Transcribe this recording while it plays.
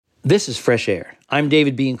This is Fresh Air. I'm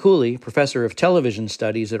David Bianculli, professor of television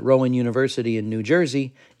studies at Rowan University in New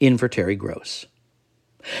Jersey, in for Terry Gross.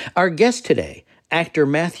 Our guest today, actor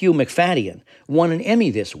Matthew Macfadyen, won an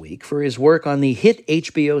Emmy this week for his work on the hit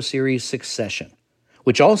HBO series Succession,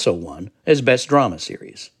 which also won as Best Drama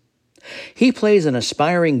Series. He plays an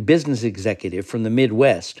aspiring business executive from the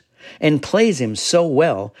Midwest and plays him so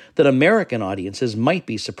well that American audiences might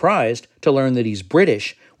be surprised to learn that he's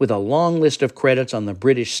British, with a long list of credits on the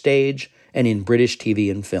British stage and in British TV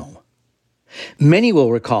and film. Many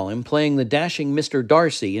will recall him playing the dashing Mr.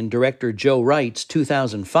 Darcy in director Joe Wright's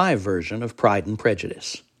 2005 version of Pride and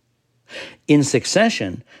Prejudice. In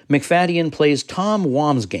Succession, Macfadyen plays Tom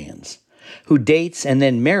Wambsgans, who dates and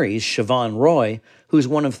then marries Siobhan Roy, who's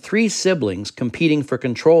one of 3 siblings competing for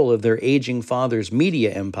control of their aging father's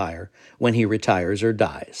media empire when he retires or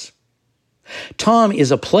dies. Tom is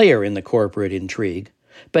a player in the corporate intrigue,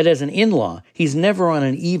 but as an in-law, he's never on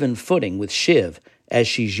an even footing with Shiv, as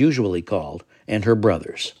she's usually called, and her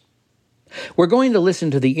brothers. We're going to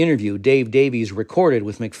listen to the interview Dave Davies recorded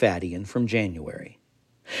with Macfadyen from January.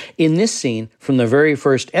 In this scene, from the very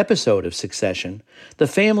first episode of Succession, the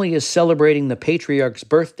family is celebrating the patriarch's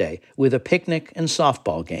birthday with a picnic and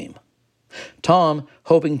softball game. Tom,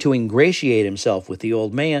 hoping to ingratiate himself with the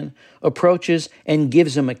old man, approaches and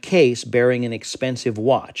gives him a case bearing an expensive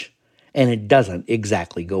watch, and it doesn't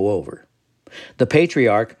exactly go over. The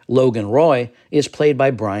patriarch, Logan Roy, is played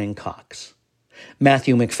by Brian Cox.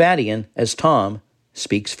 Matthew Macfadyen, as Tom,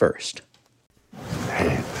 speaks first.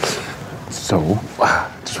 Hey, so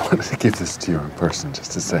I just wanted to give this to you in person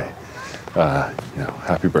just to say,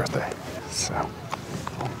 happy birthday. So,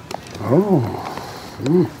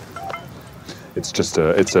 it's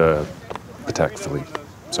a Patek Philippe,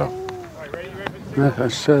 so.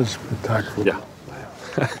 That says Patek Philippe. Yeah.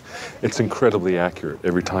 It's incredibly accurate.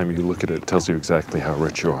 Every time you look at it, it tells you exactly how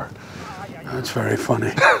rich you are. That's very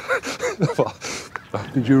funny.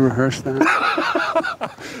 Did you rehearse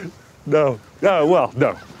that? No.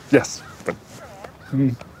 No. Yes, but...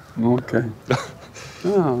 Okay.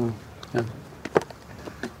 Oh,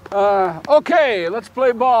 yeah. Okay, let's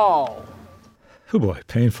play ball. Oh boy,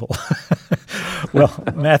 painful. Well,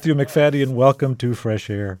 Matthew Macfadyen, welcome to Fresh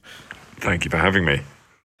Air. Thank you for having me.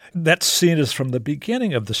 That scene is from the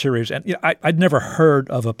beginning of the series, and I'd never heard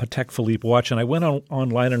of a Patek Philippe watch, and I went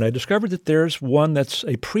online and I discovered that there's one that's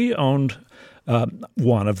a pre-owned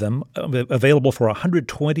one of them, available for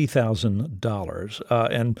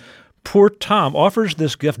 $120,000. And poor Tom offers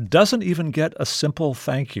this gift, doesn't even get a simple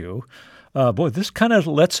thank you. Boy, this kind of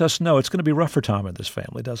lets us know it's going to be rough for Tom and this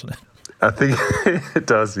family, doesn't it? I think it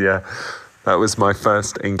does, yeah. That was my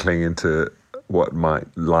first inkling into what might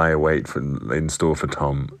lie await in store for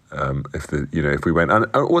Tom if we went. And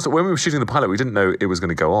also, when we were shooting the pilot, we didn't know it was going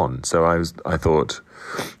to go on. So I thought,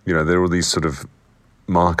 there were all these sort of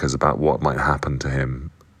markers about what might happen to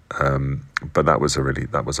him. But that was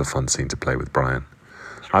a fun scene to play with Brian.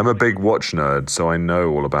 I'm a big watch nerd, so I know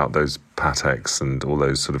all about those Pateks and all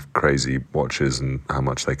those sort of crazy watches and how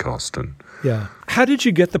much they cost. And yeah, how did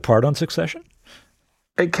you get the part on Succession?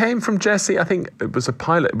 It came from Jesse. I think it was a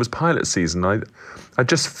pilot. It was pilot season. I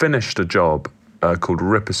just finished a job called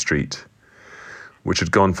Ripper Street, which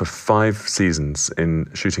had gone for 5 seasons in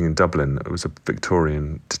shooting in Dublin. It was a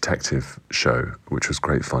Victorian detective show, which was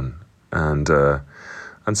great fun. And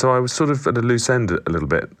so I was sort of at a loose end a little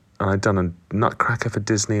bit. And I'd done a Nutcracker for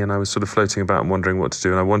Disney, and I was sort of floating about and wondering what to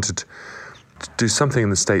do. And I wanted to do something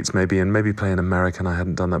in the States maybe, and maybe play an American. I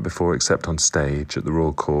hadn't done that before, except on stage at the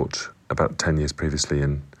Royal Court about 10 years previously.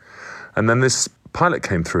 And then this pilot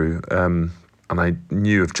came through, and I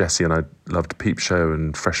knew of Jesse, and I loved Peep Show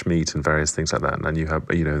and Fresh Meat and various things like that. And I knew how,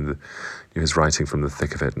 his writing from the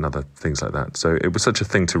thick of it and other things like that. So it was such a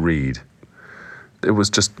thing to read. It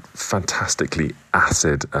was just fantastically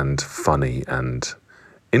acid and funny and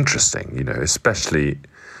interesting, especially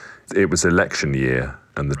it was election year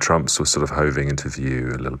and the Trumps were sort of hoving into view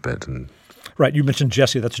a little bit. And right, you mentioned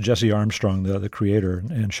Jesse. That's Jesse Armstrong, the creator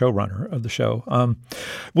and showrunner of the show.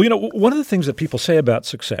 One of the things that people say about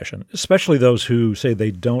Succession, especially those who say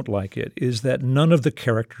they don't like it, is that none of the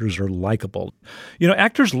characters are likable.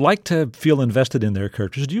 Actors like to feel invested in their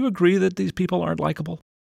characters. Do you agree that these people aren't likable?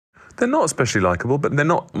 They're not especially likable, but they're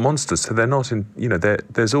not monsters, so they're not in,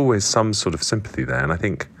 there's always some sort of sympathy there. And I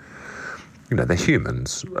think, they're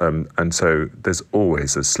humans. And so there's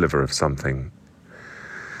always a sliver of something,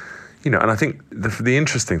 and I think the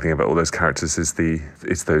interesting thing about all those characters is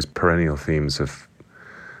it's those perennial themes of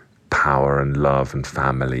power and love and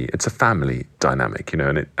family. It's a family dynamic,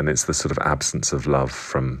 and it's the sort of absence of love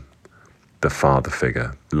from the father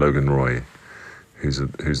figure, Logan Roy, who's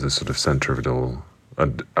the sort of center of it all.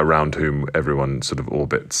 and around whom everyone sort of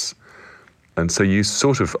orbits. And so you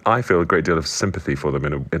I feel a great deal of sympathy for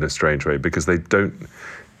them in a strange way, because they don't,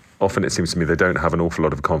 often it seems to me, they don't have an awful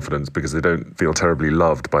lot of confidence because they don't feel terribly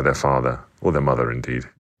loved by their father, or their mother indeed.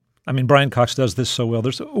 I mean, Brian Cox does this so well.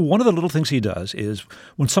 There's one of the little things he does is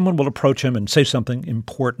when someone will approach him and say something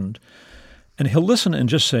important, and he'll listen and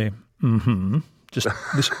just say, mm-hmm, just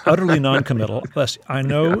this utterly noncommittal. Les, I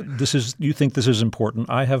know you think this is important.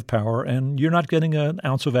 I have power, and you're not getting an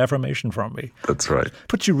ounce of affirmation from me. That's right.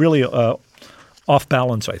 Puts you really off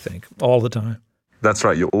balance, I think, all the time. That's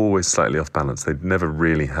right. You're always slightly off balance. They never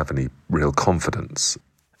really have any real confidence.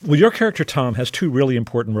 Well, your character, Tom, has two really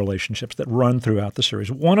important relationships that run throughout the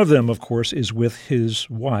series. One of them, of course, is with his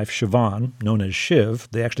wife, Siobhan, known as Shiv.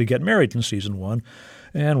 They actually get married in season 1,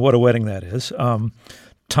 and what a wedding that is.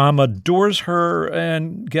 Tom adores her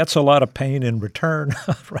and gets a lot of pain in return,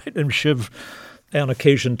 right? And Shiv, on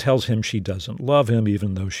occasion, tells him she doesn't love him,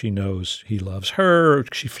 even though she knows he loves her.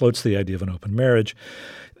 She floats the idea of an open marriage.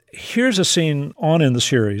 Here's a scene on in the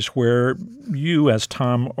series where you, as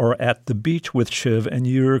Tom, are at the beach with Shiv, and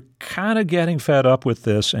you're kind of getting fed up with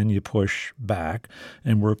this, and you push back,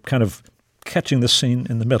 and we're kind of catching this scene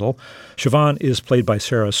in the middle. Siobhan is played by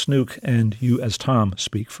Sarah Snook, and you, as Tom,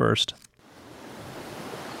 speak first.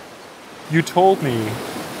 You told me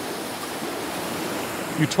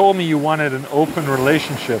you wanted an open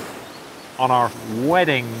relationship on our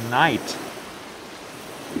wedding night.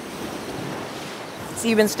 So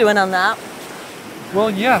you've been stewing on that? Well,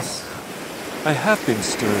 yes. I have been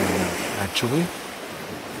stewing on that, actually.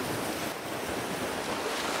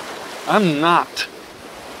 I'm not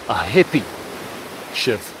a hippie,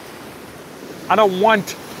 Shiv. I don't want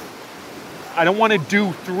to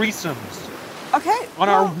do threesomes. Okay. On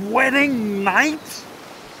our wedding night?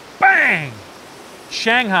 Bang!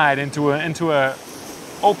 Shanghaied into a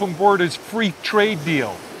open borders free trade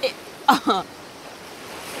deal.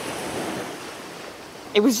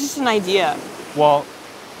 It was just an idea. Well,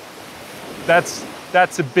 that's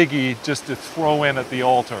a biggie just to throw in at the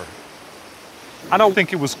altar. I don't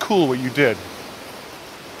think it was cool what you did.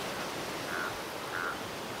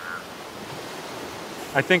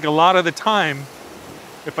 I think a lot of the time,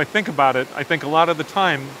 if I think about it,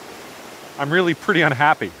 I'm really pretty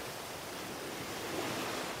unhappy.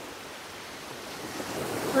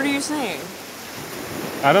 What are you saying?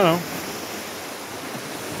 I don't know.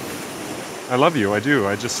 I love you, I do.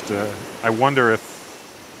 I just, I wonder if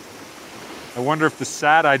the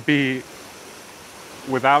sad I'd be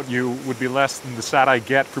without you would be less than the sad I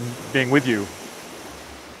get from being with you.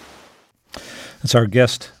 It's our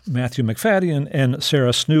guest, Matthew Macfadyen, and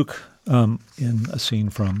Sarah Snook in a scene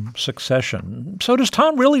from Succession. So does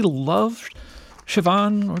Tom really love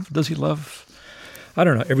Siobhan, or does he love, I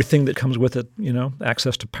don't know, everything that comes with it,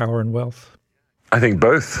 access to power and wealth? I think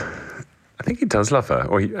both. I think he does love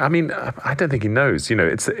her. I don't think he knows.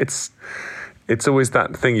 It's always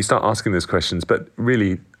that thing. You start asking those questions, but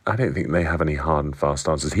really, I don't think they have any hard and fast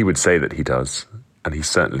answers. He would say that he does, and he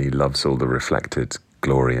certainly loves all the reflected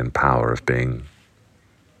glory and power of being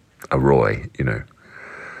a Roy,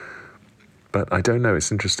 But I don't know.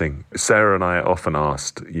 It's interesting. Sarah and I are often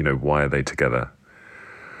asked, why are they together?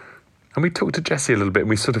 And we talked to Jesse a little bit, and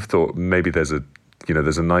we sort of thought maybe there's a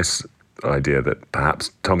nice idea that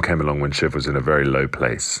perhaps Tom came along when Shiv was in a very low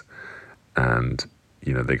place, and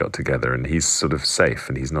they got together, and he's sort of safe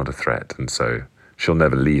and he's not a threat, and so she'll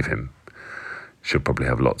never leave him. She'll probably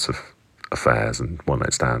have lots of affairs and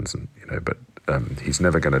one-night stands, and but he's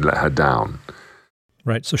never going to let her down.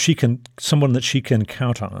 Right. So someone that she can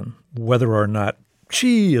count on, whether or not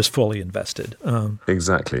she is fully invested.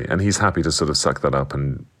 Exactly, and he's happy to sort of suck that up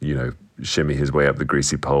and shimmy his way up the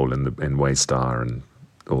greasy pole in Waystar and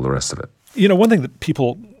all the rest of it. One thing that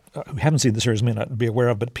people who haven't seen the series may not be aware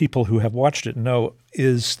of, but people who have watched it know,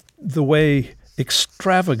 is the way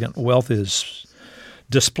extravagant wealth is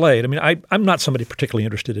displayed. I mean, I'm not somebody particularly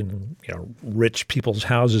interested in rich people's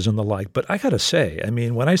houses and the like, but I got to say,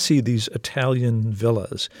 when I see these Italian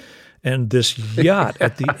villas and this yacht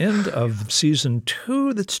at the end of season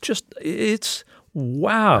 2, it's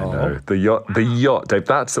wow. I know. The yacht, Dave,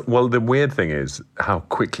 the weird thing is how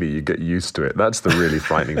quickly you get used to it. That's the really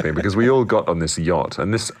frightening thing, because we all got on this yacht,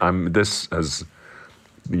 and this has,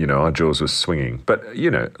 our jaws were swinging. But,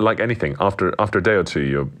 like anything, after a day or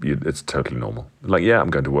two, it's totally normal. Like, yeah, I'm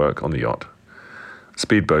going to work on the yacht.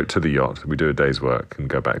 Speedboat to the yacht. We do a day's work and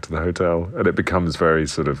go back to the hotel, and it becomes very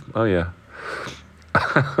sort of, oh yeah.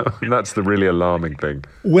 That's the really alarming thing.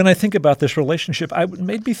 When I think about this relationship, it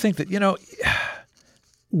made me think that,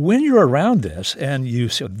 when you're around this and you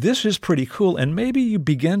say, this is pretty cool, and maybe you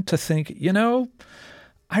begin to think,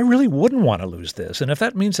 I really wouldn't want to lose this. And if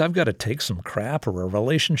that means I've got to take some crap or a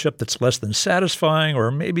relationship that's less than satisfying or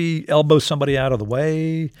maybe elbow somebody out of the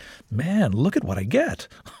way, man, look at what I get.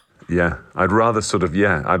 Yeah,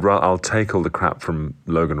 I'll take all the crap from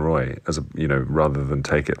Logan Roy rather than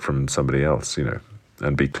take it from somebody else,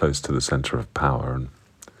 and be close to the center of power. And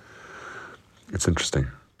it's interesting.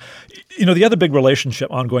 The other big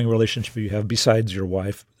ongoing relationship you have besides your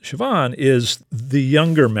wife, Siobhan, is the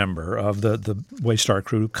younger member of the Waystar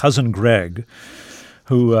crew, Cousin Greg,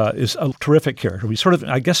 who is a terrific character. He's sort of,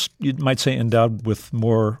 I guess you might say, endowed with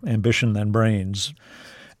more ambition than brains.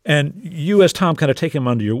 And you, as Tom, kind of take him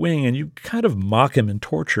under your wing, and you kind of mock him and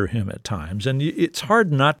torture him at times. And it's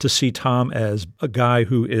hard not to see Tom as a guy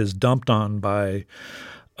who is dumped on by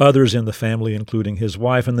others in the family, including his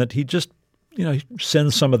wife, and that he just he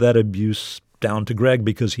sends some of that abuse down to Greg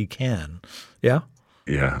because he can. Yeah?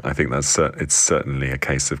 Yeah, I think it's certainly a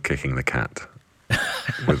case of kicking the cat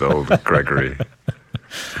with old Gregory.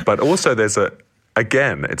 But also there's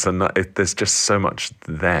just so much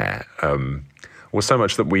there. So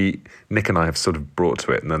much that Nick and I have sort of brought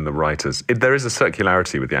to it, and then the writers. There is a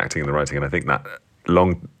circularity with the acting and the writing, and I think that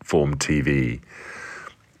long-form TV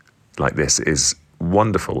like this is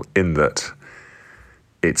wonderful in that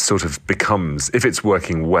it sort of becomes, if it's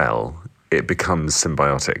working well, it becomes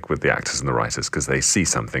symbiotic with the actors and the writers because they see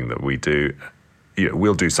something that we do.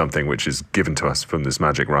 We'll do something which is given to us from this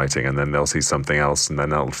magic writing, and then they'll see something else, and then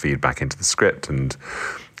that'll feed back into the script, and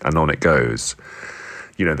on it goes.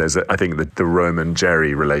 I think that the Rome and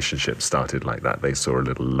Jerry relationship started like that. They saw a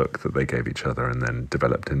little look that they gave each other and then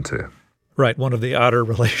developed into. Right, one of the odder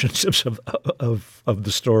relationships of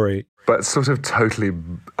the story. But sort of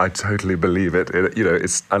I totally believe it.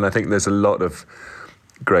 And I think there's a lot of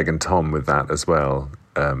Greg and Tom with that as well.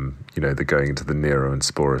 The going into the Nero and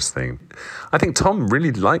Sporus thing. I think Tom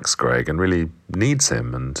really likes Greg and really needs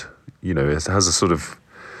him, and has a sort of,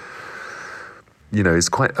 is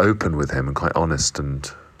quite open with him and quite honest,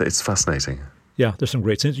 and it's fascinating. Yeah, there's some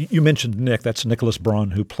great scenes. You mentioned Nick. That's Nicholas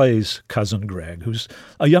Braun, who plays Cousin Greg, who's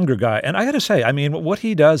a younger guy. And I got to say, what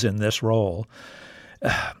he does in this role,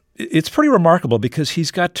 it's pretty remarkable because he's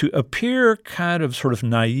got to appear kind of sort of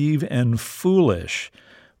naive and foolish,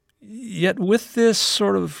 yet with this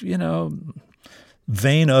sort of,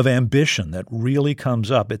 vein of ambition that really comes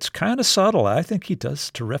up. It's kind of subtle. I think he does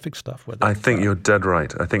terrific stuff with it. I think you're dead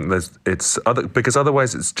right. I think because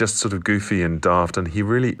otherwise it's just sort of goofy and daft, and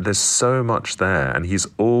there's so much there, and he's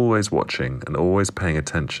always watching and always paying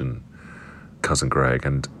attention, Cousin Greg,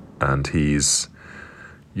 and he's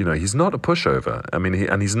he's not a pushover.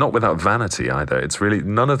 And he's not without vanity either. It's really,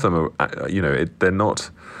 none of them are, they're not,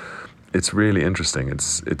 it's really interesting.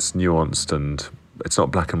 It's nuanced, and it's not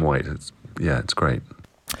black and white. It's great.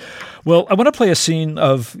 Well, I want to play a scene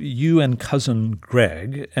of you and Cousin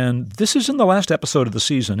Greg, and this is in the last episode of the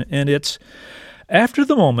season, and it's after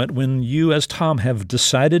the moment when you, as Tom, have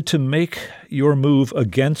decided to make your move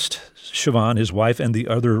against Siobhan, his wife, and the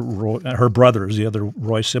other her brothers, the other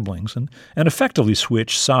Roy siblings, and effectively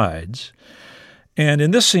switch sides. And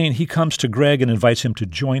in this scene, he comes to Greg and invites him to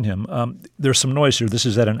join him. There's some noise here. This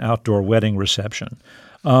is at an outdoor wedding reception.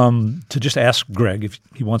 To just ask Greg if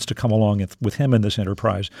he wants to come along with him in this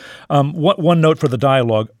enterprise. One note for the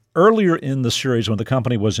dialogue. Earlier in the series, when the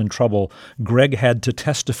company was in trouble, Greg had to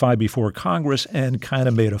testify before Congress and kind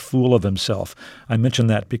of made a fool of himself. I mention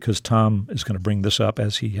that because Tom is going to bring this up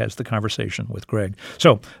as he has the conversation with Greg.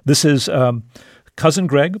 So this is Cousin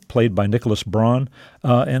Greg, played by Nicholas Braun,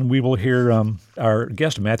 and we will hear our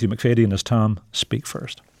guest, Matthew Macfadyen, as Tom speak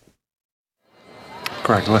first.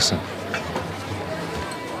 Greg, listen.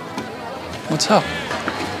 What's up?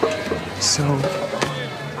 So,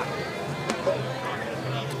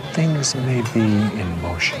 things may be in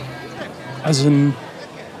motion. As in,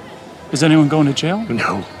 is anyone going to jail?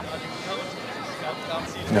 No.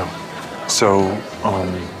 So,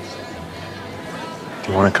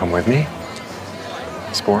 do you want to come with me?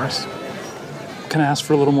 Sporus? Can I ask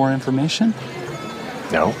for a little more information?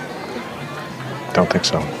 No. Don't think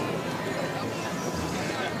so.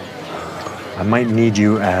 I might need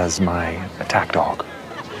you as my attack dog.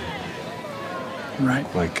 Right.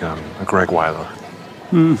 Like a Greg Weiler.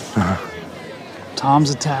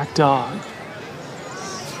 Tom's attack dog.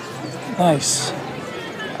 Nice.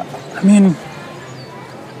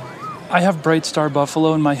 I have Bright Star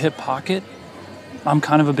Buffalo in my hip pocket. I'm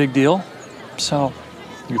kind of a big deal, so...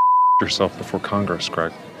 You yourself before Congress,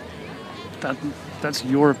 Greg. That's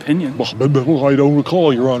your opinion. Well, I don't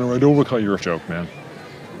recall, Your Honor. I don't recall. You're a joke, man.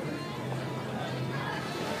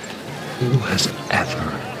 Who has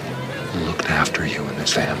ever looked after you in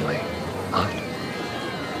this family? Huh?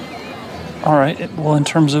 All right. Well, in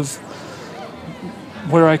terms of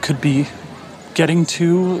where I could be getting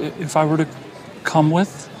to if I were to come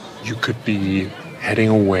with? You could be heading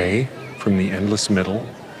away from the endless middle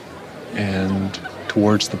and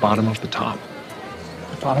towards the bottom of the top.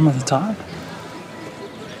 The bottom of the top?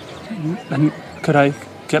 And could I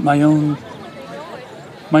get my own,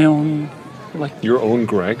 like... Your own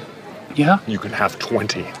Greg? Yeah? You could have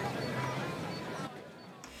 20.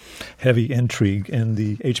 Heavy intrigue in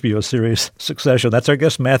the HBO series Succession. That's our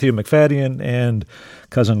guest, Matthew Macfadyen, and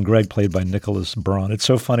cousin Greg, played by Nicholas Braun. It's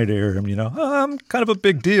so funny to hear him, I'm kind of a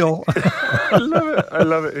big deal. I love it. I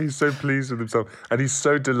love it. He's so pleased with himself. And he's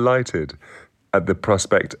so delighted at the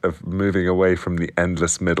prospect of moving away from the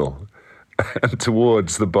endless middle and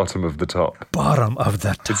towards the bottom of the top. Bottom of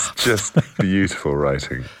the top. It's just beautiful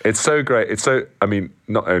writing. It's so great.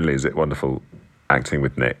 Not only is it wonderful acting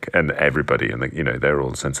with Nick and everybody, and they're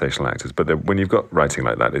all sensational actors, but when you've got writing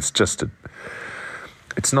like that,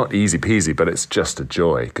 it's not easy peasy, but it's just a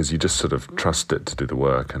joy because you just sort of trust it to do the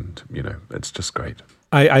work, and it's just great.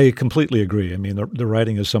 I completely agree. I mean, the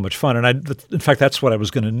writing is so much fun, and in fact, that's what I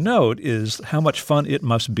was going to note is how much fun it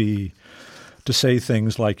must be to say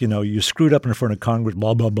things like, you screwed up in front of Congress,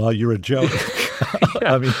 blah blah blah, you're a joke.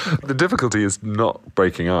 Yeah. I mean, the difficulty is not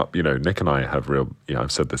breaking up. Nick and I have real.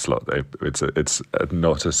 I've said this a lot. It's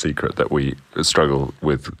not a secret that we struggle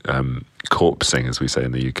with corpsing, as we say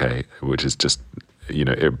in the UK, which is just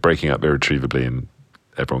breaking up irretrievably and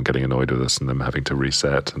everyone getting annoyed with us and them having to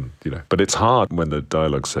reset and But it's hard when the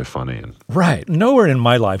dialogue's so funny. And right. Nowhere in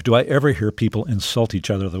my life do I ever hear people insult each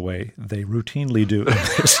other the way they routinely do in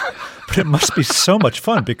this. But it must be so much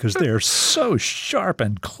fun because they're so sharp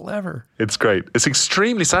and clever. It's great. It's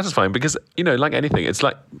extremely satisfying because, like anything, it's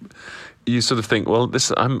like you sort of think, well,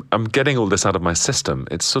 I'm getting all this out of my system.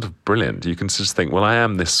 It's sort of brilliant. You can just think, well, I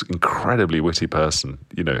am this incredibly witty person.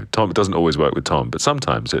 Tom, it doesn't always work with Tom, but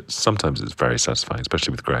sometimes it's very satisfying,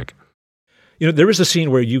 especially with Greg. There is a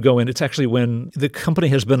scene where you go in. It's actually when the company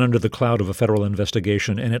has been under the cloud of a federal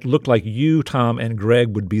investigation, and it looked like you, Tom, and Greg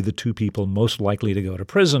would be the two people most likely to go to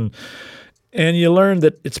prison. And you learn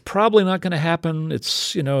that it's probably not going to happen.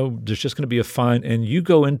 It's, there's just going to be a fine. And you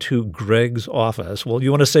go into Greg's office. Well,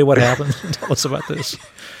 you want to say what happens? Tell us about this.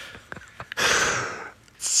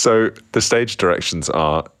 So the stage directions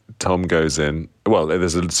are Tom goes in. Well,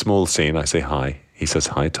 there's a small scene. I say hi. He says,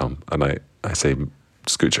 hi, Tom. And I say,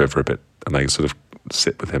 scooch over a bit. And I sort of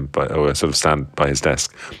sit with him, or sort of stand by his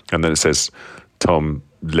desk. And then it says, Tom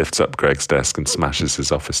lifts up Greg's desk and smashes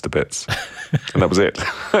his office to bits. And that was it.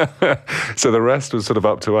 So the rest was sort of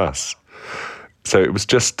up to us. So it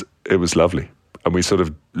was lovely. And we sort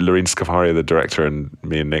of, Lorene Scafaria, the director, and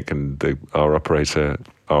me and Nick and our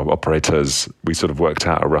operators, we sort of worked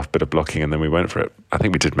out a rough bit of blocking and then we went for it. I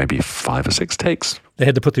think we did maybe 5 or 6 takes. They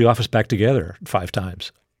had to put the office back together 5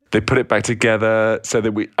 times. They put it back together so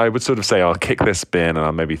that I would sort of say, I'll kick this bin and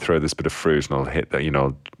I'll maybe throw this bit of fruit and I'll hit that,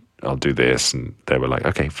 I'll do this. And they were like,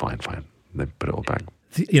 okay, fine. And they put it all back.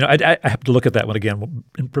 I have to look at that one again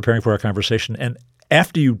in preparing for our conversation. And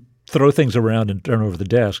after you throw things around and turn over the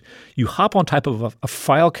desk, you hop on top of a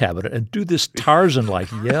file cabinet and do this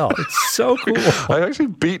Tarzan-like yell. It's so cool. I actually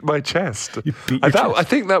beat my chest. You beat your chest. I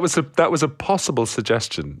think that was a possible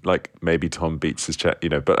suggestion. Like maybe Tom beats his chest,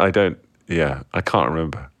 but I can't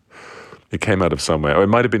remember. It came out of somewhere. Or it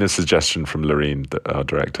might have been a suggestion from Lorene, our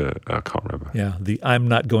director. I can't remember. Yeah, the I'm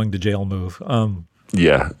not going to jail move.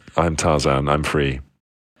 Yeah, I'm Tarzan. I'm free.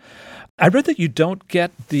 I read that you don't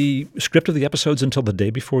get the script of the episodes until the day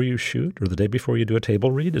before you shoot or the day before you do a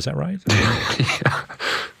table read. Is that right? Yeah,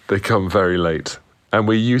 they come very late. And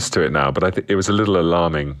we're used to it now, but I think it was a little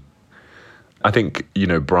alarming. I think,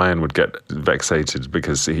 Brian would get vexated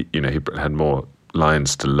because he had more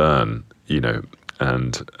lines to learn,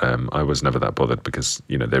 and I was never that bothered because,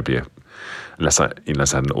 there'd be unless I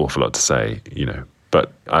had an awful lot to say,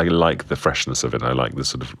 but I like the freshness of it. I like the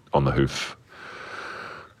sort of on the hoof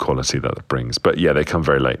quality that it brings. But yeah, they come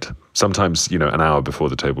very late. Sometimes, an hour before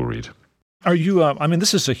the table read. Are you,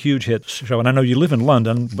 this is a huge hit show, and I know you live in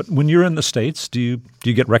London, but when you're in the States, do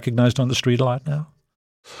you get recognized on the street a lot now?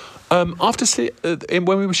 When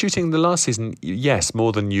we were shooting the last season, yes,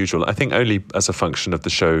 more than usual. I think only as a function of the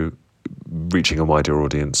show reaching a wider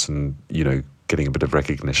audience and, getting a bit of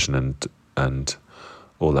recognition and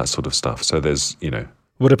all that sort of stuff. So there's,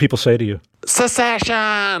 What do people say to you?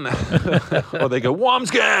 Secession! Or they go,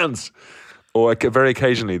 Wamsgans! Or very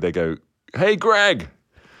occasionally they go, hey, Greg!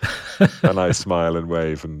 And I smile and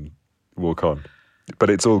wave and walk on. But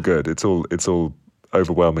it's all good. It's all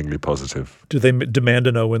overwhelmingly positive. Do they demand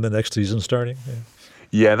to know when the next season's starting?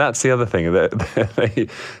 Yeah, that's the other thing.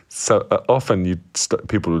 So often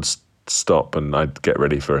people would stop and I'd get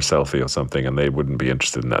ready for a selfie or something, and they wouldn't be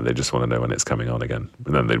interested in that. They just want to know when it's coming on again.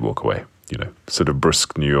 And then they'd walk away, sort of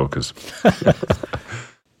brusque New Yorkers.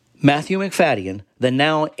 Matthew Macfadyen, the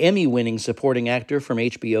now Emmy-winning supporting actor from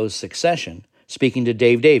HBO's Succession, speaking to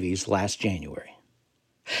Dave Davies last January.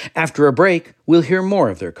 After a break, we'll hear more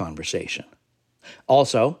of their conversation.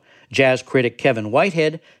 Also, jazz critic Kevin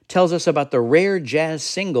Whitehead tells us about the rare jazz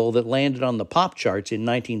single that landed on the pop charts in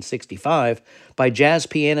 1965 by jazz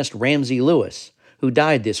pianist Ramsey Lewis, who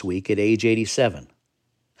died this week at age 87.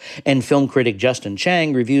 And film critic Justin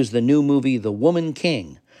Chang reviews the new movie The Woman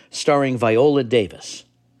King, starring Viola Davis.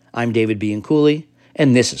 I'm David Bianculli,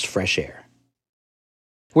 and this is Fresh Air.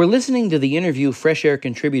 We're listening to the interview Fresh Air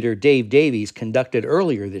contributor Dave Davies conducted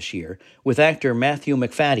earlier this year with actor Matthew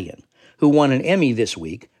Macfadyen, who won an Emmy this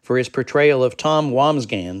week for his portrayal of Tom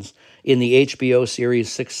Wambsgans in the HBO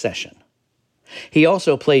series Succession. He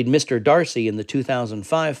also played Mr. Darcy in the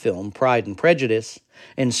 2005 film Pride and Prejudice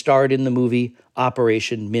and starred in the movie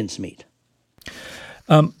Operation Mincemeat.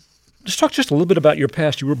 Let's talk just a little bit about your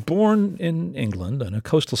past. You were born in England, in a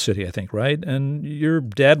coastal city, I think, right? And your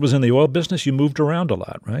dad was in the oil business. You moved around a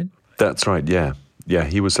lot, right? That's right, yeah. Yeah,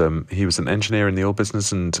 he was an engineer in the oil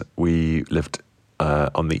business, and we lived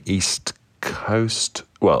on the east coast,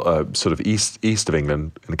 sort of east of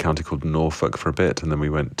England, in a county called Norfolk for a bit, and then we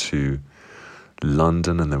went to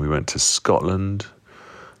London, and then we went to Scotland,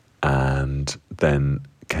 and then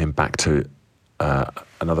came back to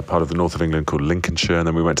another part of the north of England called Lincolnshire, and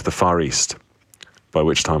then we went to the Far East, by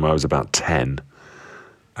which time I was about 10,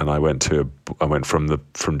 and I went from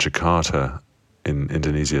Jakarta in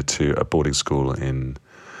Indonesia to a boarding school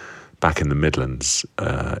back in the Midlands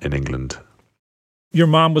in England. Your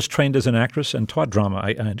mom was trained as an actress and taught drama,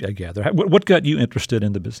 I gather. What got you interested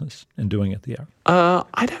in the business and doing it?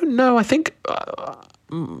 I don't know. I think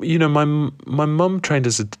my mum trained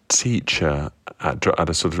as a teacher at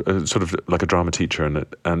a sort of like a drama teacher,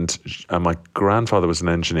 and my grandfather was an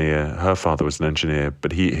engineer. Her father was an engineer,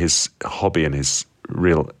 but his hobby and his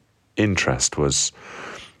real interest was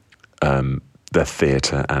the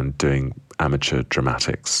theatre and doing amateur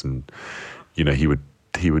dramatics, and he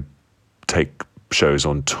would take shows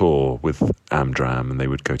on tour with Amdram, and they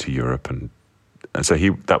would go to Europe, and so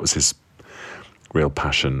that was his real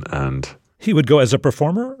passion. And he would go as a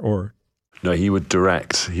performer, or no? He would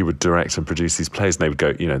direct and produce these plays, and they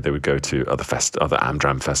would go to other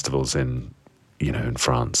Amdram festivals in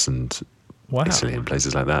France and Italy and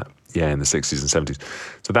places like that. Yeah, in the 60s and 70s.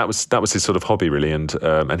 So that was his sort of hobby, really.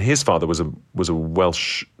 And his father was a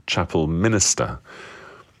Welsh chapel minister.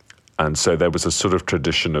 And so there was a sort of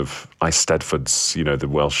tradition of Eisteddfods, the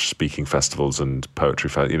Welsh-speaking festivals and poetry,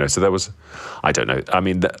 so there was, I don't know, I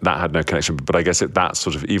mean, that had no connection, but I guess that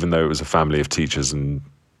sort of, even though it was a family of teachers and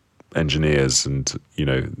engineers and,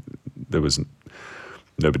 there was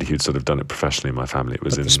nobody who'd sort of done it professionally in my family. It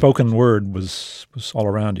was the spoken word was all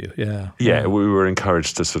around you, yeah. Yeah, we were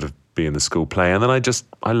encouraged to sort of be in the school play, and then I guess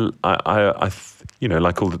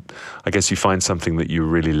you find something that you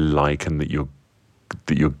really like and that you're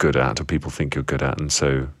good at, or people think you're good at, and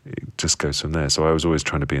so it just goes from there. So I was always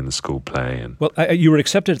trying to be in the school play. Well, you were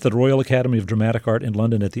accepted at the Royal Academy of Dramatic Art in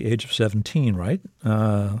London at the age of 17, right?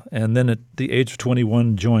 And then at the age of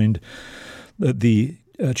 21 joined the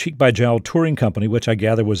Cheek by Jowl touring company, which I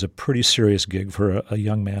gather was a pretty serious gig for a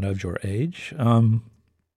young man of your age.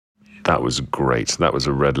 That was great. That was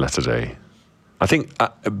a red letter day. I think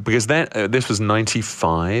because then this was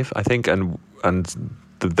 95, I think, and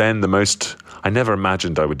then the most, I never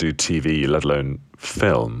imagined I would do TV, let alone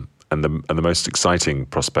film, and the most exciting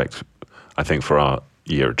prospect, I think, for our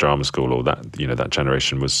year at drama school, or that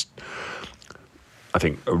generation, was, I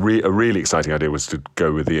think, a really exciting idea was to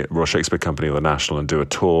go with the Royal Shakespeare Company or the National and do a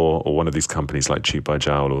tour, or one of these companies like Cheek by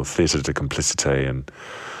Jowl or Theatre de Complicité, and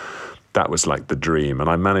that was like the dream. And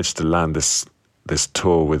I managed to land this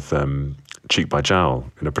tour with Cheek by Jowl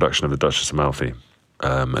in a production of The Duchess of Malfi,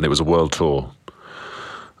 and it was a world tour.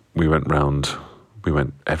 We went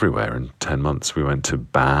everywhere in 10 months. We went to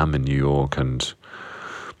BAM in New York and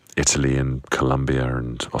Italy and Colombia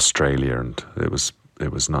and Australia, and it was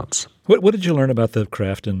nuts. What did you learn about the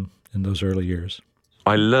craft in those early years?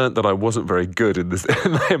 I learned that I wasn't very good in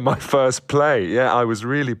my first play. Yeah, I was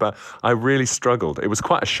really bad. I really struggled. It was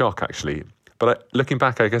quite a shock, actually. But looking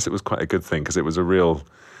back, I guess it was quite a good thing, because it was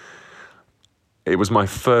my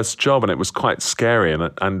first job, and it was quite scary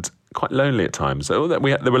and quite lonely at times. There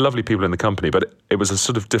were lovely people in the company, but it was a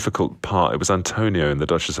sort of difficult part. It was Antonio in The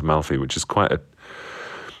Duchess of Malfi, which is quite a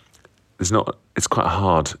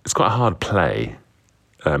hard play.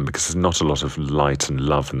 because there's not a lot of light and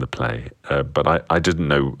love in the play. But I didn't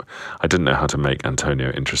know how to make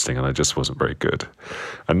Antonio interesting, and I just wasn't very good.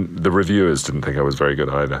 And the reviewers didn't think I was very good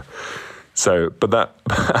either. So, but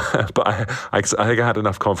I think I had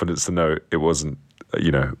enough confidence to know it wasn't.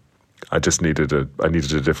 I just needed a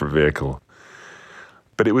different vehicle.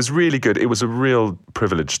 But it was really good. It was a real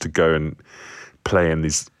privilege to go and play in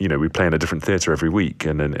these, we play in a different theatre every week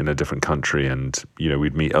and in a different country, and,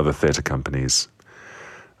 we'd meet other theatre companies.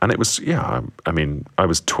 And it was, I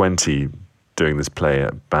was 20 doing this play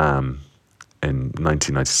at BAM in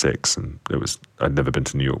 1996, and I'd never been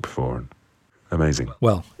to New York before. And amazing.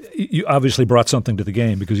 Well, you obviously brought something to the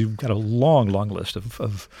game because you've got a long, long list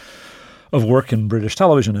of work in British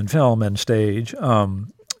television and film and stage.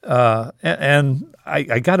 And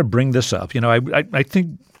I got to bring this up. I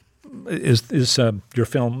think is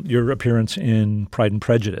your appearance in Pride and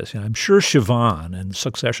Prejudice. I'm sure Siobhan in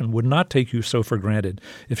Succession would not take you so for granted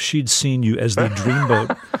if she'd seen you as the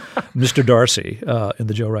dreamboat Mr. Darcy in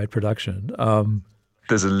the Joe Wright production.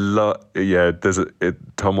 There's a lot. Yeah,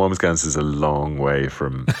 Tom Wambsgans is a long way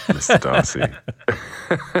from Mr. Darcy.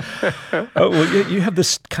 You have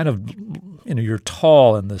this kind of, you're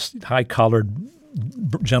tall and this high-collared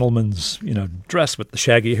gentleman's, dress with the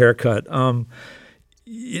shaggy haircut.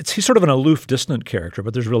 He's sort of an aloof, distant character,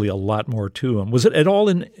 but there's really a lot more to him. Was it at all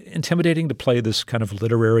intimidating to play this kind of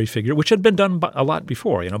literary figure, which had been done a lot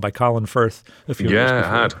before, by Colin Firth a few years before? Yeah,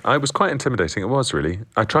 it had. I was quite intimidating. It was, really.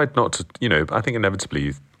 I tried not to, I think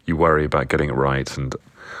inevitably you worry about getting it right, and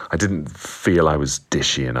I didn't feel I was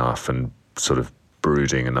dishy enough and sort of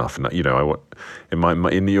brooding enough. And,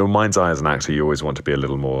 in your mind's eye as an actor, you always want to be a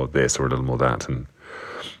little more this or a little more that, and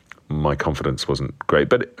my confidence wasn't great,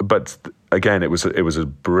 but again, it was a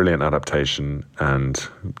brilliant adaptation, and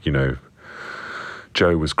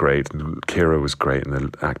Joe was great, and Kira was great, and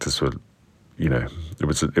the actors were, it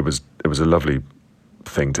was a lovely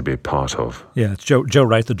thing to be a part of. Yeah, it's Joe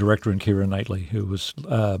Wright, the director, and Keira Knightley, who was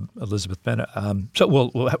Elizabeth Bennet.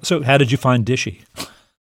 So how did you find Dishy?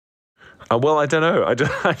 Well, I don't know. I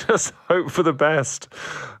just hope for the best.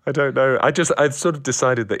 I don't know. I sort of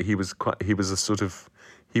decided that he was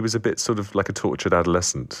a bit sort of like a tortured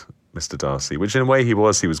adolescent, Mr. Darcy, which in a way he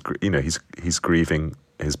was. He was, he's grieving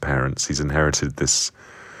his parents. He's inherited this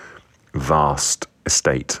vast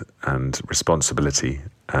estate and responsibility,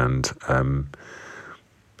 and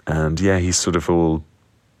he's sort of all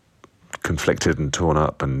conflicted and torn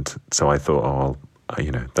up. And so I thought,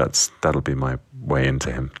 that'll be my way into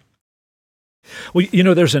him. Well,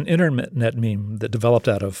 there's an internet meme that developed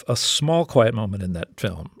out of a small, quiet moment in that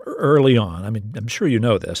film early on. I mean, I'm sure you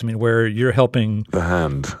know this. I mean, where you're helping the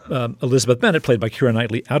hand Elizabeth Bennet, played by Keira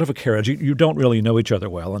Knightley, out of a carriage. You don't really know each other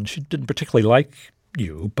well, and she didn't particularly like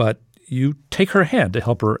you, but you take her hand to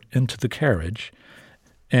help her into the carriage.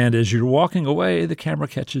 And as you're walking away, the camera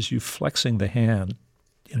catches you flexing the hand,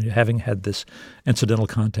 having had this incidental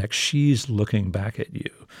contact. She's looking back at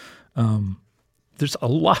you. There's a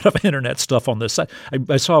lot of internet stuff on this.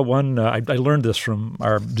 I saw one, I learned this from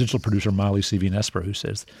our digital producer, Molly C.V.Nesper, who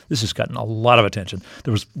says this has gotten a lot of attention.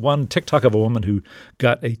 There was one TikTok of a woman who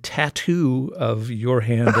got a tattoo of your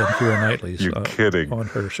hand and Keira Knightley's You're kidding. On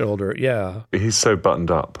her shoulder. Yeah. He's so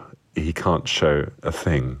buttoned up, he can't show a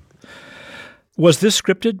thing. Was this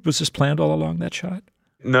scripted? Was this planned all along, that shot?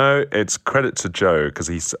 No, it's credit to Joe,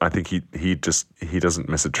 because I think he doesn't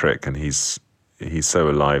miss a trick, and he's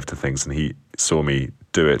so alive to things, and he saw me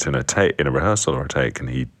do it in a rehearsal or a take, and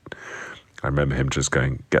I remember him just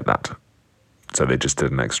going, get that. So they just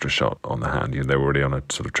did an extra shot on the hand. They were already on a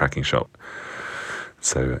sort of tracking shot.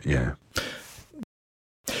 So, yeah.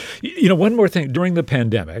 One more thing. During the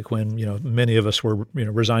pandemic, when, many of us were,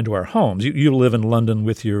 resigned to our homes, you live in London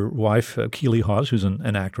with your wife, Keeley Hawes, who's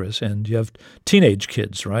an actress, and you have teenage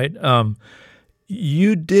kids, right?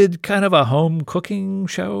 You did kind of a home cooking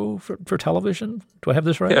show for television. Do I have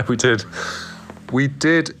this right? Yeah, we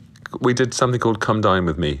did. We did something called Come Dine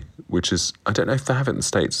With Me, which is, I don't know if they have it in the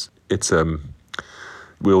States. It's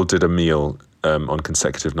we all did a meal on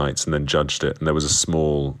consecutive nights and then judged it, and there was a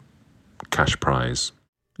small cash prize.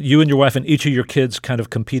 You and your wife and each of your kids kind of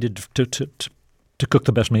competed to cook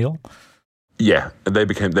the best meal? Yeah, they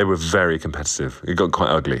were very competitive. It got quite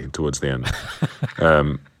ugly towards the end,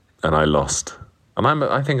 and I lost. And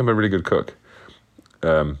I think I'm a really good cook.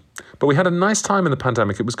 But we had a nice time in the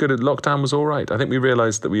pandemic. It was good. Lockdown was all right. I think we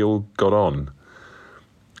realised that we all got on.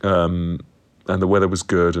 And the weather was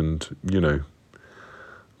good, and,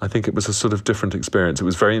 I think it was a sort of different experience. It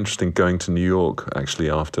was very interesting going to New York, actually,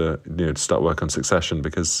 after, to start work on Succession,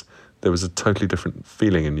 because there was a totally different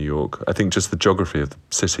feeling in New York. I think just the geography of the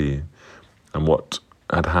city and what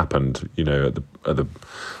had happened, at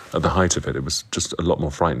the height of it. It was just a lot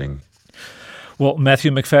more frightening. Well,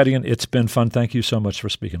 Matthew Macfadyen, it's been fun. Thank you so much for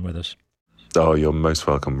speaking with us. Oh, you're most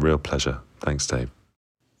welcome. Real pleasure. Thanks, Dave.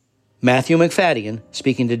 Matthew Macfadyen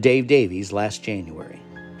speaking to Dave Davies last January.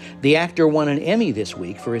 The actor won an Emmy this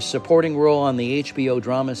week for his supporting role on the HBO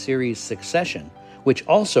drama series Succession, which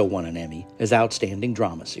also won an Emmy as Outstanding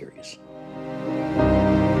Drama Series.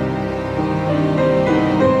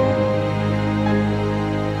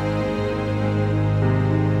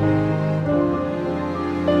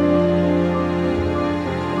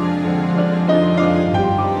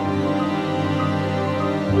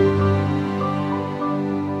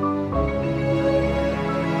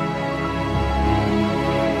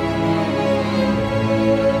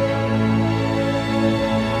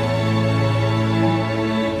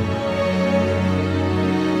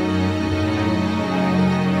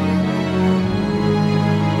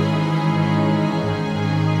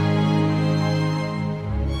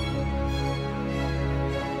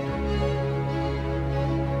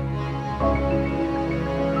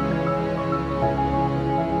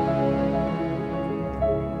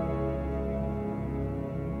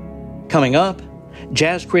 Coming up,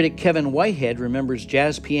 jazz critic Kevin Whitehead remembers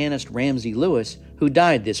jazz pianist Ramsey Lewis, who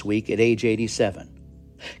died this week at age 87.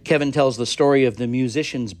 Kevin tells the story of the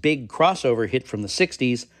musician's big crossover hit from the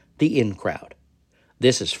 60s, The In Crowd.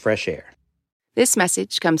 This is Fresh Air. This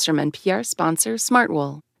message comes from NPR sponsor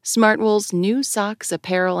Smartwool. Smartwool's new socks,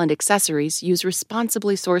 apparel, and accessories use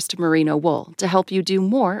responsibly sourced merino wool to help you do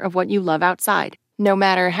more of what you love outside. No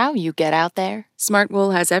matter how you get out there,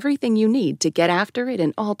 Smartwool has everything you need to get after it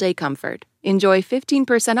in all-day comfort. Enjoy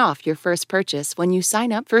 15% off your first purchase when you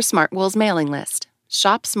sign up for Smartwool's mailing list.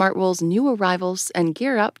 Shop Smartwool's new arrivals and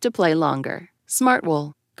gear up to play longer.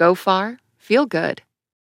 Smartwool. Go far. Feel good.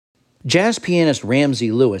 Jazz pianist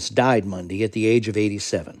Ramsey Lewis died Monday at the age of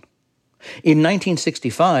 87. In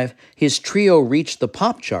 1965, his trio reached the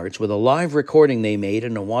pop charts with a live recording they made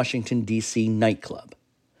in a Washington, D.C. nightclub.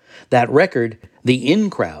 That record, The In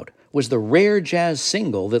Crowd, was the rare jazz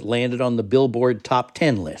single that landed on the Billboard Top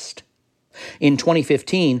 10 list. In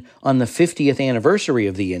 2015, on the 50th anniversary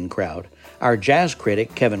of The In Crowd, our jazz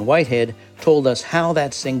critic, Kevin Whitehead, told us how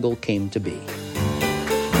that single came to be.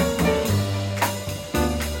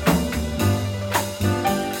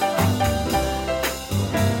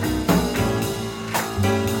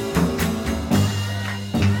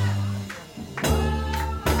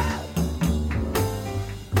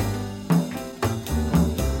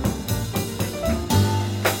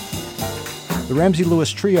 The Ramsey Lewis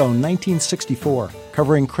Trio, 1964,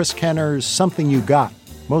 covering Chris Kenner's Something You Got,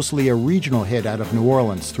 mostly a regional hit out of New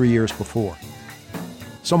Orleans 3 years before.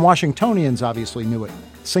 Some Washingtonians obviously knew it,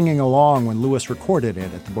 singing along when Lewis recorded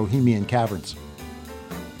it at the Bohemian Caverns.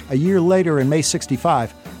 A year later, in May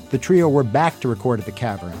 '65, the trio were back to record at the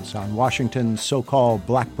Caverns on Washington's so-called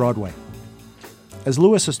Black Broadway. As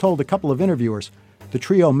Lewis has told a couple of interviewers, the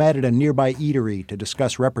trio met at a nearby eatery to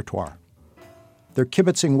discuss repertoire. Their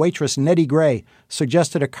kibitzing waitress, Nettie Gray,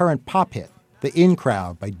 suggested a current pop hit, The In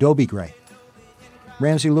Crowd by Dobie Gray.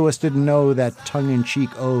 Ramsey Lewis didn't know that tongue-in-cheek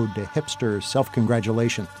ode to hipster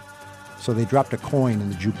self-congratulation, so they dropped a coin in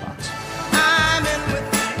the jukebox. I'm in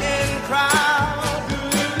with the in crowd.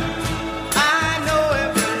 I know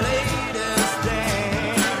every latest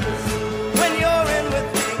dance. When you're in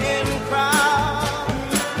with the in crowd,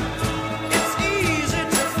 it's easy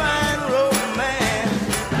to find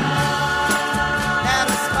romance. At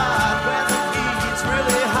a spot where the beat's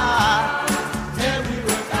really high. Tell me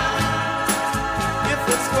if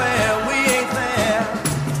it's square, we ain't there.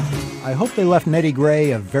 I hope they left Nettie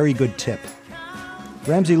Gray a very good tip.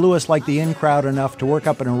 Ramsey Lewis liked the in crowd enough to work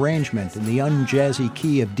up an arrangement in the unjazzy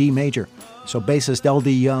key of D major so bassist L.D.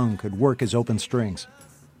 Young could work his open strings.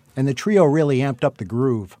 And the trio really amped up the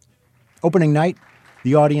groove. Opening night,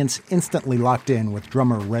 the audience instantly locked in with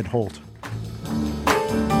drummer Red Holt.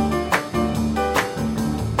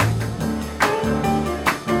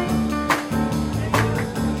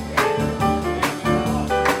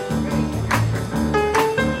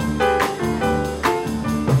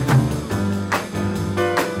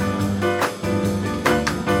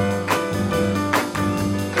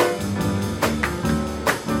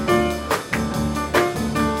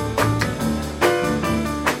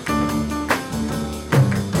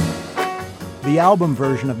 The album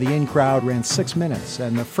version of The In Crowd ran 6 minutes,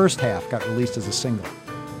 and the first half got released as a single.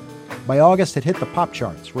 By August, it hit the pop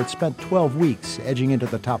charts, where it spent 12 weeks edging into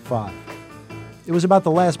the top 5. It was about the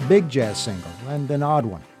last big jazz single, and an odd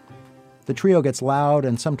one. The trio gets loud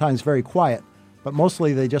and sometimes very quiet, but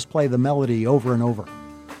mostly they just play the melody over and over.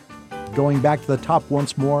 going back to the top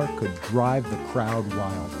once more could drive the crowd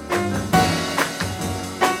wild.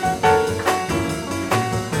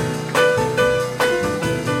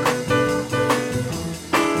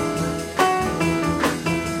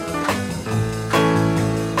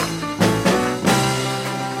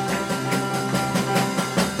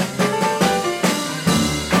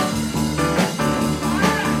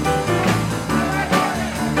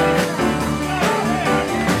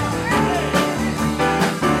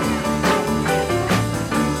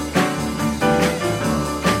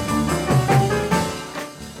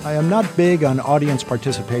 I'm not big on audience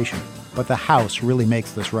participation, but the house really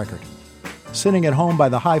makes this record. Sitting at home by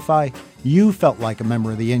the hi-fi, you felt like a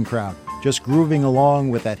member of the in crowd, just grooving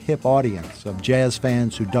along with that hip audience of jazz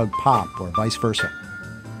fans who dug pop or vice versa.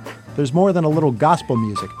 There's more than a little gospel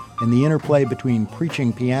music in the interplay between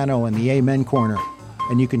preaching piano and the amen corner,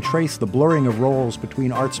 and you can trace the blurring of roles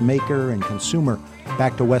between arts maker and consumer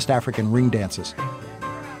back to West African ring dances.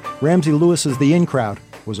 Ramsey Lewis's The In Crowd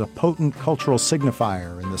was a potent cultural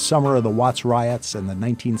signifier in the summer of the Watts riots and the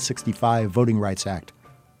 1965 Voting Rights Act.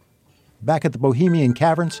 Back at the Bohemian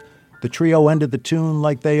Caverns, the trio ended the tune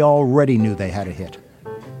like they already knew they had a hit.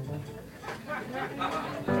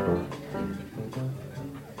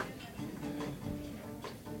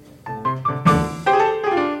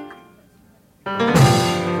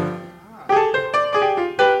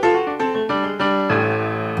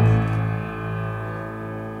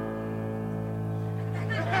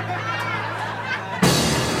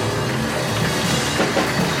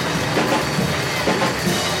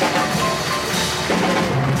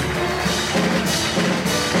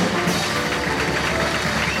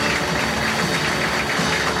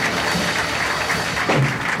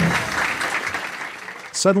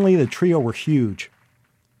 Suddenly, the trio were huge.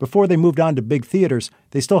 Before they moved on to big theaters,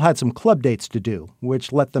 they still had some club dates to do,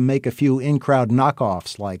 which let them make a few in-crowd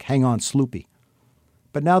knockoffs like Hang On Sloopy.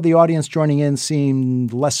 But now the audience joining in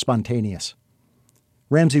seemed less spontaneous.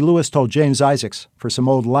 Ramsey Lewis told James Isaacs, for some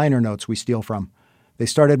old liner notes we steal from, they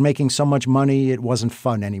started making so much money it wasn't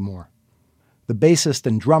fun anymore. The bassist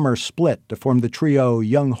and drummer split to form the trio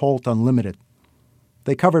Young Holt Unlimited.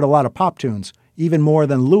 They covered a lot of pop tunes, even more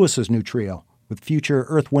than Lewis's new trio, with future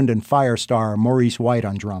Earth, Wind & Fire star Maurice White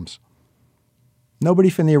on drums. Nobody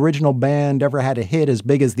from the original band ever had a hit as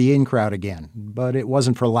big as the In Crowd again, but it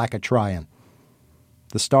wasn't for lack of trying.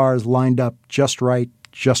 The stars lined up just right,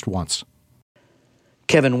 just once.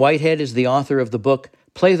 Kevin Whitehead is the author of the book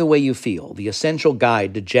Play the Way You Feel, the essential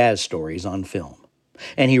guide to jazz stories on film.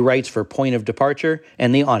 And he writes for Point of Departure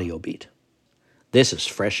and The Audio Beat. This is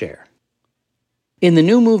Fresh Air. In the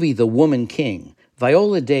new movie The Woman King,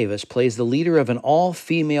 Viola Davis plays the leader of an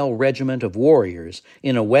all-female regiment of warriors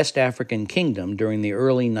in a West African kingdom during the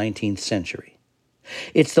early 19th century.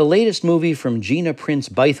 It's the latest movie from Gina Prince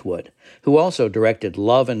Bythewood, who also directed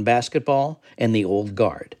Love and Basketball and The Old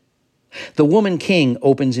Guard. The Woman King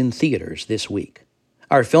opens in theaters this week.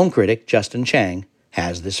 Our film critic, Justin Chang,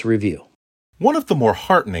 has this review. One of the more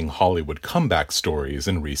heartening Hollywood comeback stories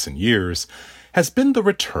in recent years has been the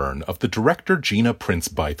return of the director Gina Prince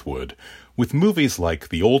Bythewood with movies like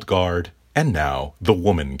The Old Guard and now The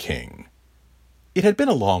Woman King. It had been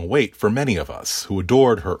a long wait for many of us who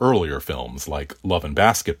adored her earlier films like Love and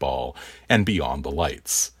Basketball and Beyond the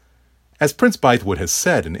Lights. As Prince Bythewood has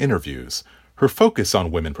said in interviews, her focus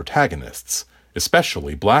on women protagonists,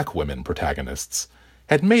 especially black women protagonists,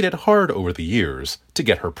 had made it hard over the years to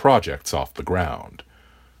get her projects off the ground.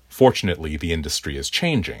 Fortunately, the industry is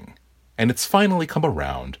changing, and it's finally come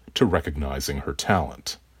around to recognizing her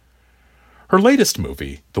talent. Her latest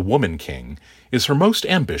movie, The Woman King, is her most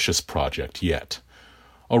ambitious project yet.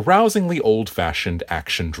 A rousingly old-fashioned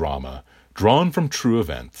action drama drawn from true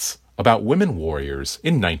events about women warriors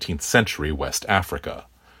in 19th century West Africa.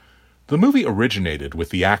 The movie originated with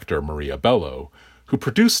the actor Maria Bello, who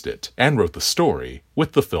produced it and wrote the story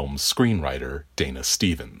with the film's screenwriter Dana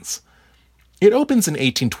Stevens. It opens in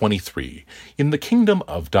 1823 in the Kingdom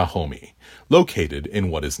of Dahomey, located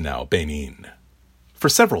in what is now Benin. For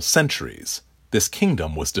several centuries, this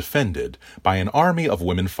kingdom was defended by an army of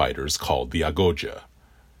women fighters called the Agoja.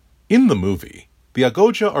 In the movie, the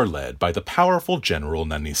Agoja are led by the powerful General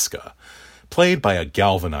Naniska, played by a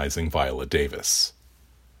galvanizing Viola Davis.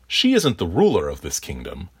 She isn't the ruler of this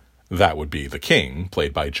kingdom. That would be the king,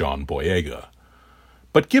 played by John Boyega.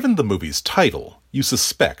 But given the movie's title, you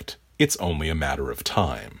suspect it's only a matter of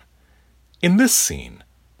time. In this scene,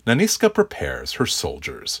 Naniska prepares her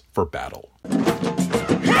soldiers for battle.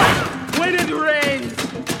 When it rains,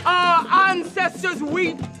 our ancestors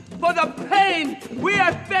weep for the pain we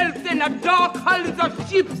have felt in the dark hulls of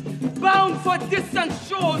ships bound for distant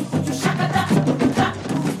shores.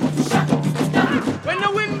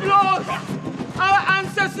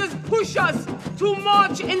 push us to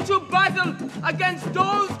march into battle against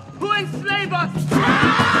those who enslave us.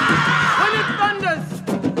 When it thunders,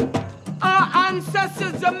 our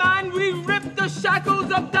ancestors demand we rip the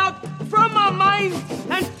shackles of doubt from our minds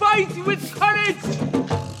and fight with courage.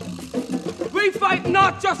 We fight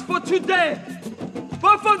not just for today,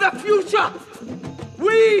 but for the future.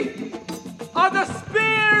 We are the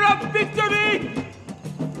spear of victory.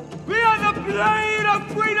 We are the blade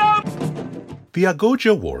of freedom. The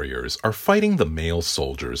Agoja warriors are fighting the male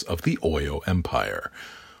soldiers of the Oyo Empire,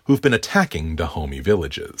 who've been attacking Dahomey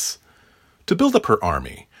villages. To build up her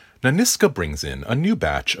army, Nanisca brings in a new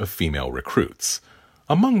batch of female recruits,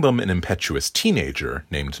 among them an impetuous teenager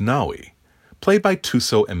named Nawi, played by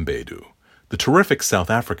Thuso Mbedu, the terrific South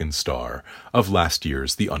African star of last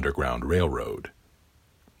year's The Underground Railroad.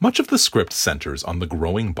 Much of the script centers on the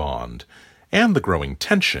growing bond and the growing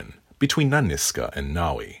tension between Nanisca and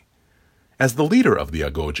Nawi. As the leader of the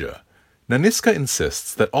Agoja, Nanisca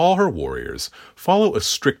insists that all her warriors follow a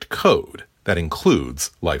strict code that includes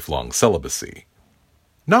lifelong celibacy.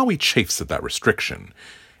 Nawi chafes at that restriction,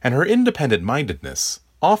 and her independent-mindedness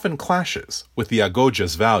often clashes with the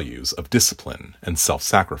Agoja's values of discipline and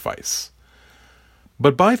self-sacrifice.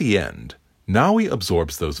 But by the end, Nawi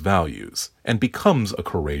absorbs those values and becomes a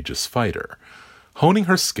courageous fighter, honing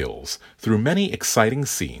her skills through many exciting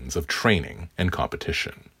scenes of training and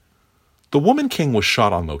competition. The Woman King was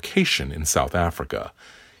shot on location in South Africa,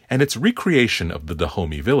 and its recreation of the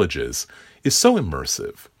Dahomey villages is so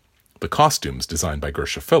immersive, the costumes designed by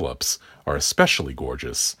Gersha Phillips are especially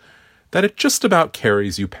gorgeous, that it just about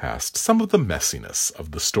carries you past some of the messiness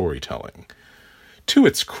of the storytelling. To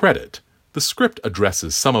its credit, the script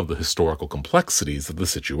addresses some of the historical complexities of the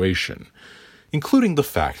situation, including the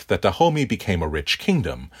fact that Dahomey became a rich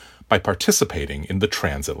kingdom by participating in the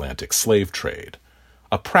transatlantic slave trade,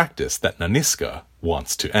 a practice that Nanisca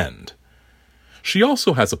wants to end. She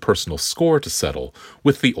also has a personal score to settle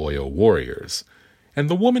with the Oyo warriors, and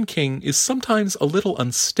the Woman King is sometimes a little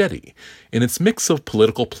unsteady in its mix of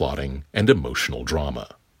political plotting and emotional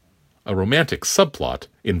drama. A romantic subplot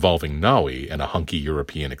involving Nawi and a hunky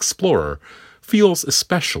European explorer feels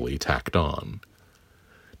especially tacked on.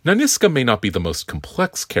 Nanisca may not be the most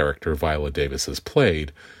complex character Viola Davis has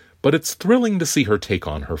played, but it's thrilling to see her take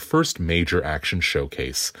on her first major action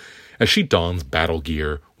showcase as she dons battle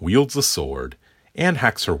gear, wields a sword, and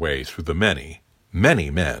hacks her way through the many, many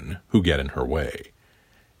men who get in her way.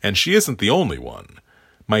 And she isn't the only one.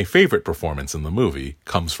 My favorite performance in the movie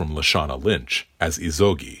comes from Lashana Lynch as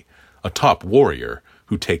Izogi, a top warrior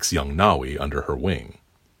who takes young Nawi under her wing.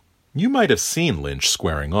 You might have seen Lynch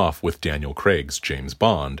squaring off with Daniel Craig's James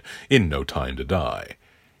Bond in No Time to Die,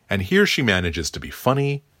 and here she manages to be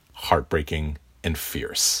funny, heartbreaking, and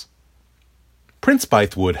fierce. Prince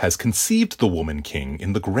Bythewood has conceived the Woman King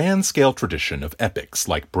in the grand-scale tradition of epics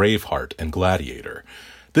like Braveheart and Gladiator,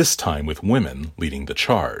 this time with women leading the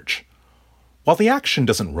charge. While the action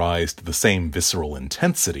doesn't rise to the same visceral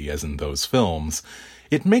intensity as in those films,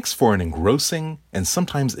 it makes for an engrossing and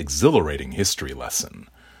sometimes exhilarating history lesson.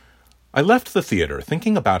 I left the theater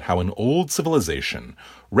thinking about how an old civilization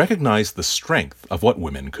recognized the strength of what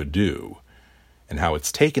women could do, and how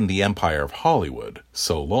it's taken the empire of Hollywood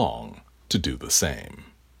so long to do the same.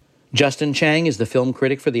 Justin Chang is the film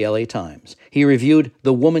critic for the LA Times. He reviewed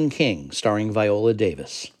The Woman King, starring Viola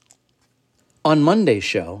Davis. On Monday's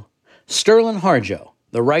show, Sterling Harjo,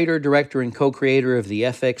 the writer, director, and co-creator of the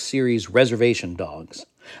FX series Reservation Dogs,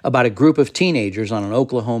 about a group of teenagers on an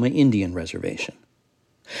Oklahoma Indian reservation.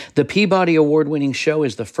 The Peabody Award-winning show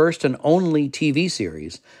is the first and only TV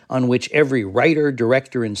series on which every writer,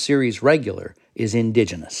 director, and series regular is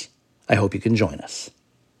indigenous. I hope you can join us.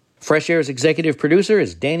 Fresh Air's executive producer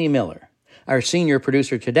is Danny Miller. Our senior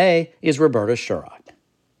producer today is Roberta Shurrock.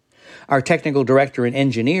 Our technical director and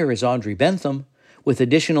engineer is Audrey Bentham, with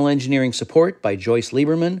additional engineering support by Joyce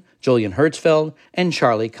Lieberman, Julian Hertzfeld, and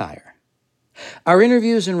Charlie Kyer. Our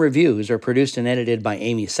interviews and reviews are produced and edited by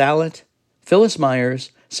Amy Sallet, Phyllis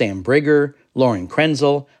Myers, Sam Brigger, Lauren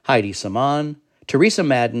Krenzel, Heidi Saman, Teresa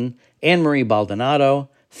Madden, Anne-Marie Baldonado,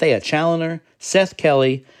 Thea Challoner, Seth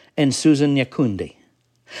Kelly, and Susan Nyakundi.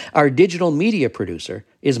 Our digital media producer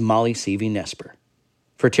is Molly Seavey-Nesper.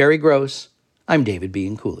 For Terry Gross, I'm David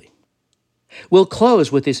Bianculli. We'll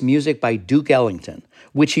close with this music by Duke Ellington,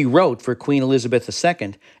 which he wrote for Queen Elizabeth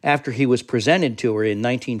II after he was presented to her in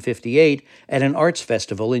 1958 at an arts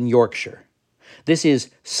festival in Yorkshire. This is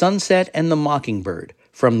Sunset and the Mockingbird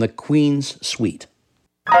from the Queen's Suite.